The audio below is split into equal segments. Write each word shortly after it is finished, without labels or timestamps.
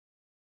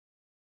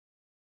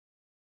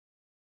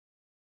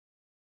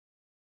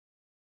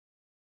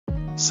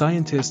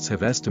Scientists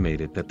have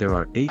estimated that there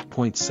are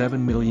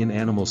 8.7 million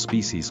animal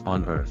species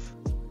on Earth.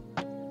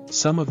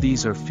 Some of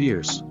these are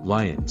fierce,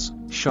 lions,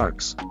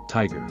 sharks,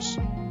 tigers.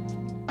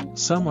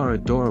 Some are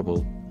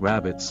adorable,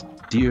 rabbits,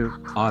 deer,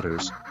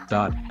 otters,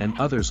 and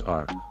others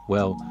are,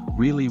 well,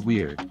 really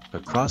weird.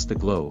 Across the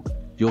globe,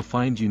 you'll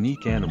find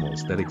unique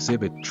animals that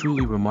exhibit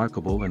truly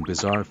remarkable and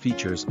bizarre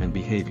features and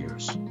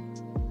behaviors.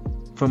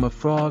 From a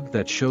frog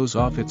that shows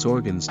off its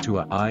organs to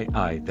a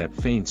eye that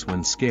faints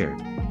when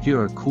scared,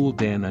 here are cool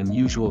and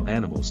unusual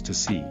animals to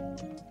see.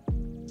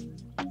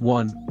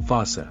 1.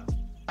 Fossa.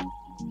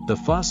 The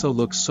fossa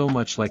looks so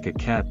much like a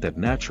cat that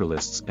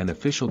naturalists and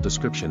official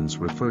descriptions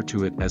refer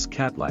to it as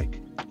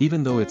cat-like,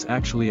 even though it's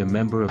actually a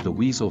member of the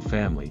weasel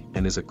family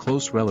and is a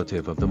close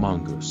relative of the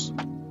mongoose.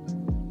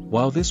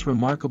 While this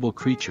remarkable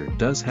creature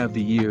does have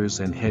the ears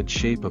and head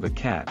shape of a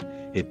cat,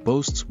 it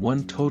boasts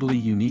one totally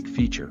unique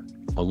feature,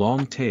 a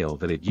long tail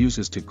that it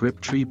uses to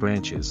grip tree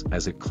branches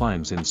as it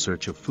climbs in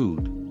search of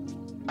food.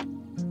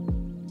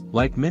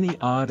 Like many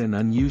odd and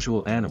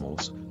unusual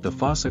animals, the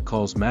fossa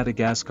calls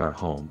Madagascar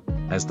home.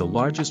 As the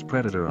largest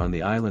predator on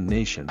the island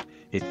nation,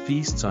 it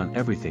feasts on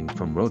everything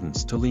from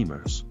rodents to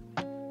lemurs.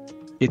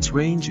 Its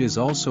range is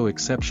also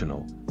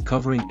exceptional,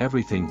 covering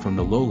everything from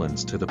the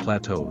lowlands to the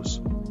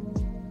plateaus.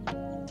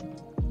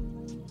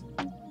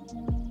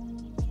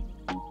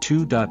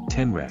 2.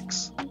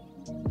 Tenrecs.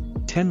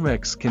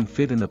 Tenrecs can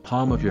fit in the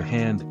palm of your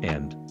hand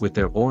and, with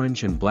their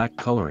orange and black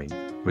coloring,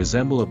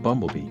 resemble a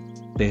bumblebee.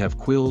 They have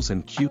quills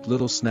and cute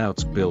little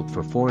snouts built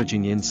for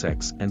foraging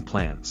insects and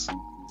plants.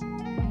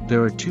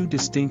 There are two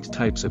distinct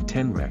types of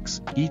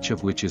tenrecs, each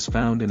of which is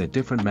found in a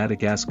different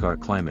Madagascar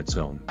climate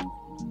zone.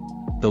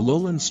 The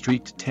lowland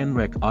streaked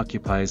tenrec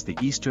occupies the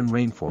eastern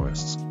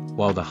rainforests,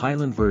 while the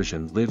highland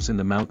version lives in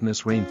the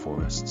mountainous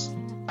rainforests.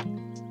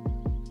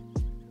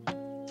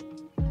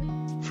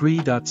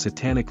 3.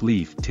 Satanic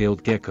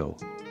leaf-tailed gecko.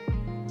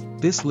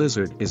 This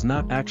lizard is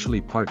not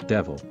actually part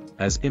devil,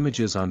 as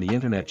images on the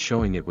internet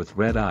showing it with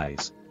red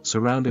eyes,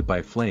 surrounded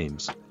by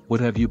flames, would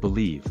have you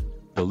believe.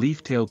 The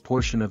leaf-tailed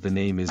portion of the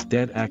name is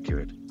dead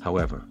accurate,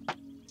 however.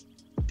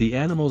 The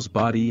animal's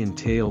body and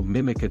tail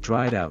mimic a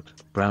dried-out,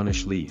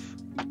 brownish leaf.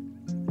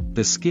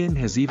 The skin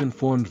has even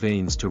formed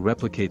veins to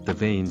replicate the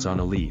veins on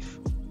a leaf.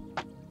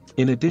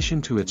 In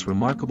addition to its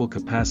remarkable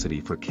capacity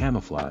for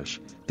camouflage,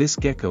 this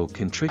gecko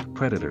can trick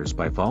predators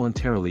by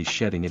voluntarily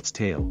shedding its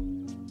tail.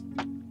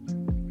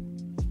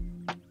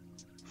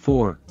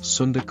 4.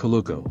 Sunda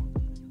kalugo.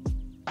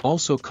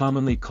 Also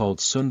commonly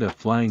called Sunda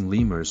flying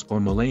lemurs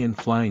or Malayan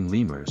flying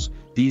lemurs,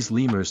 these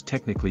lemurs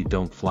technically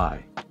don't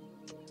fly.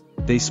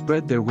 They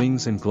spread their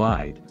wings and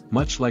glide,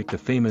 much like the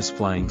famous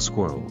flying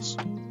squirrels.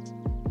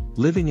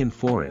 Living in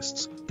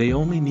forests, they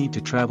only need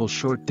to travel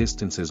short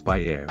distances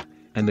by air,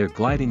 and their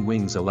gliding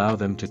wings allow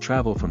them to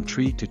travel from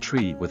tree to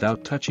tree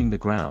without touching the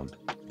ground.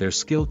 Their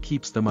skill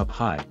keeps them up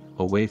high,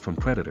 away from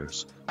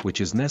predators,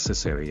 which is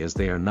necessary as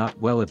they are not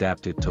well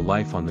adapted to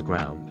life on the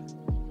ground.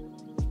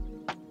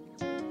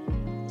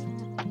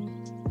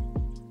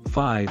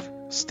 5.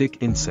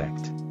 Stick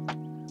insect.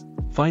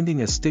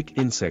 Finding a stick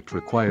insect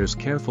requires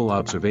careful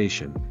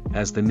observation,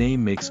 as the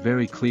name makes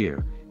very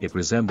clear, it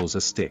resembles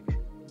a stick.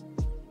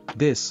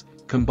 This,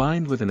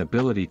 combined with an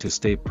ability to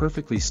stay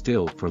perfectly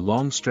still for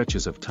long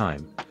stretches of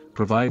time,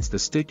 provides the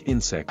stick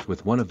insect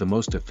with one of the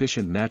most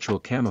efficient natural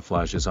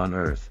camouflages on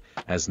Earth.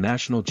 As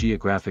National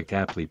Geographic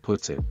aptly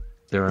puts it,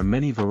 there are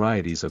many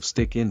varieties of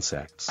stick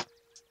insects.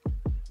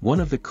 One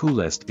of the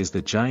coolest is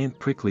the giant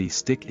prickly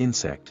stick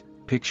insect,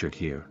 pictured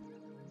here.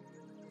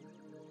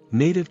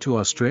 Native to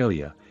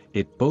Australia,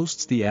 it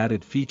boasts the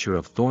added feature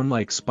of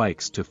thorn-like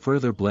spikes to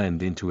further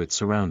blend into its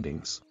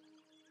surroundings.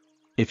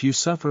 If you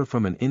suffer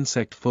from an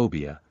insect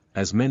phobia,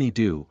 as many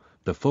do,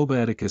 the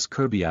Phobaeticus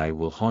kirbii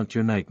will haunt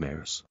your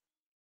nightmares.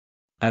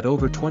 At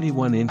over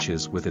 21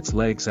 inches with its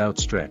legs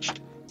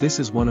outstretched, this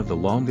is one of the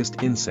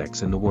longest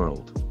insects in the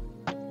world.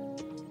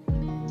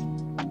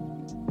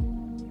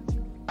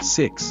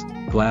 6.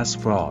 Glass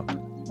frog.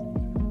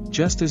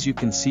 Just as you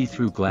can see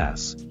through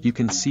glass, you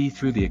can see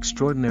through the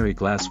extraordinary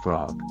glass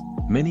frog.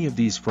 Many of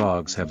these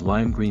frogs have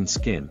lime green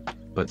skin,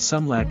 but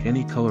some lack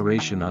any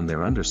coloration on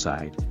their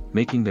underside,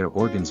 making their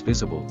organs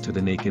visible to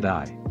the naked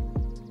eye.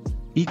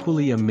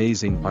 Equally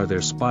amazing are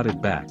their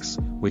spotted backs,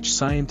 which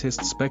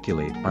scientists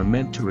speculate are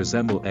meant to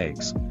resemble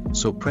eggs,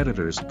 so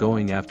predators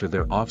going after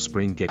their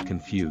offspring get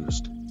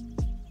confused.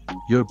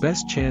 Your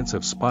best chance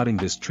of spotting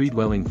this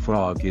tree-dwelling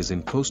frog is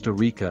in Costa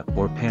Rica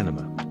or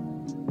Panama.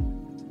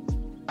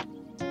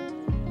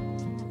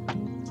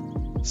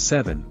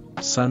 7.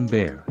 Sun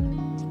bear.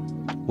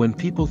 When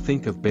people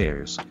think of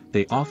bears,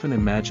 they often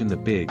imagine the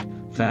big,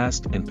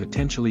 fast and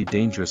potentially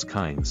dangerous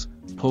kinds,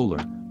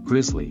 polar,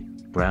 grizzly,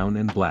 brown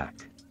and black.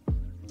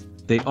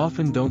 They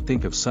often don't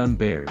think of sun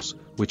bears,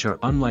 which are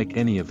unlike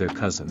any of their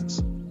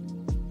cousins.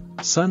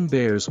 Sun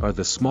bears are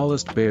the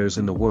smallest bears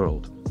in the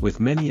world,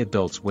 with many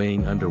adults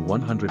weighing under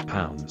 100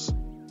 pounds.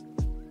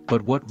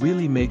 But what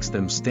really makes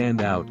them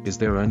stand out is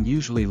their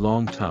unusually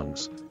long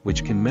tongues,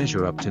 which can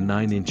measure up to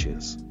 9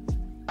 inches.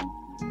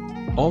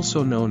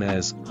 Also known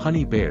as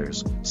honey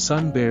bears,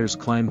 sun bears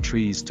climb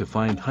trees to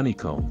find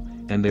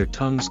honeycomb, and their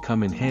tongues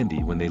come in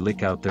handy when they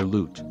lick out their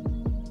loot.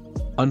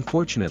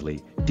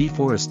 Unfortunately,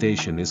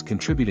 deforestation is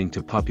contributing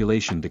to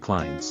population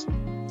declines.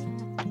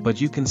 But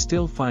you can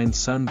still find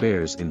sun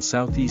bears in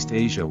Southeast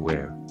Asia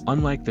where,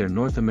 unlike their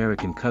North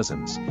American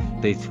cousins,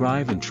 they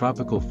thrive in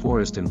tropical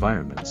forest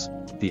environments.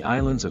 The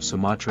islands of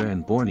Sumatra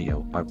and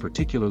Borneo are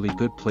particularly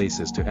good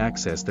places to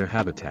access their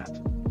habitat.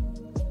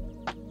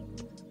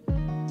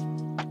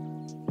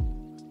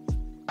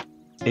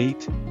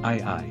 8.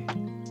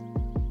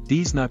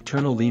 These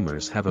nocturnal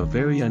lemurs have a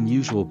very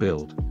unusual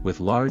build, with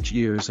large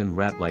ears and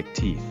rat-like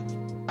teeth.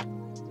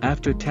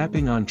 After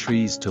tapping on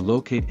trees to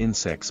locate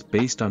insects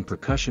based on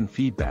percussion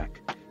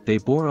feedback, they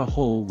bore a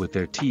hole with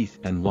their teeth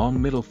and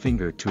long middle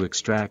finger to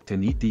extract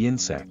and eat the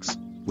insects,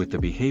 with the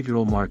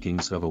behavioral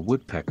markings of a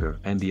woodpecker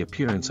and the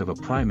appearance of a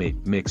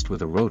primate mixed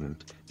with a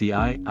rodent. The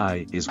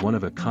eye is one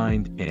of a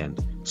kind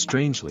and,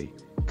 strangely,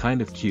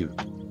 kind of cute.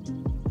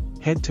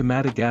 Head to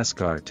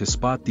Madagascar to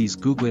spot these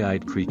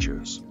googly-eyed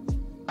creatures.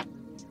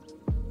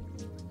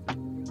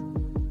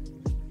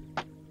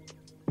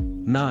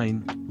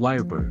 9.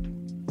 Lyrebird.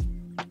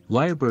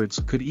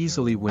 Lyrebirds could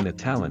easily win a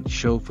talent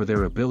show for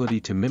their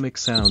ability to mimic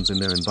sounds in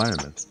their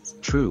environment.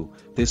 True,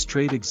 this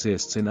trait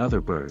exists in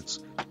other birds,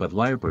 but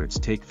lyrebirds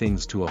take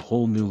things to a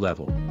whole new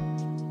level.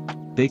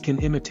 They can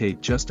imitate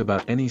just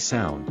about any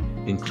sound,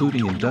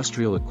 including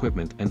industrial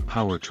equipment and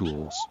power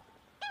tools.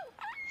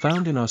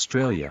 Found in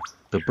Australia,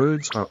 the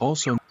birds are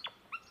also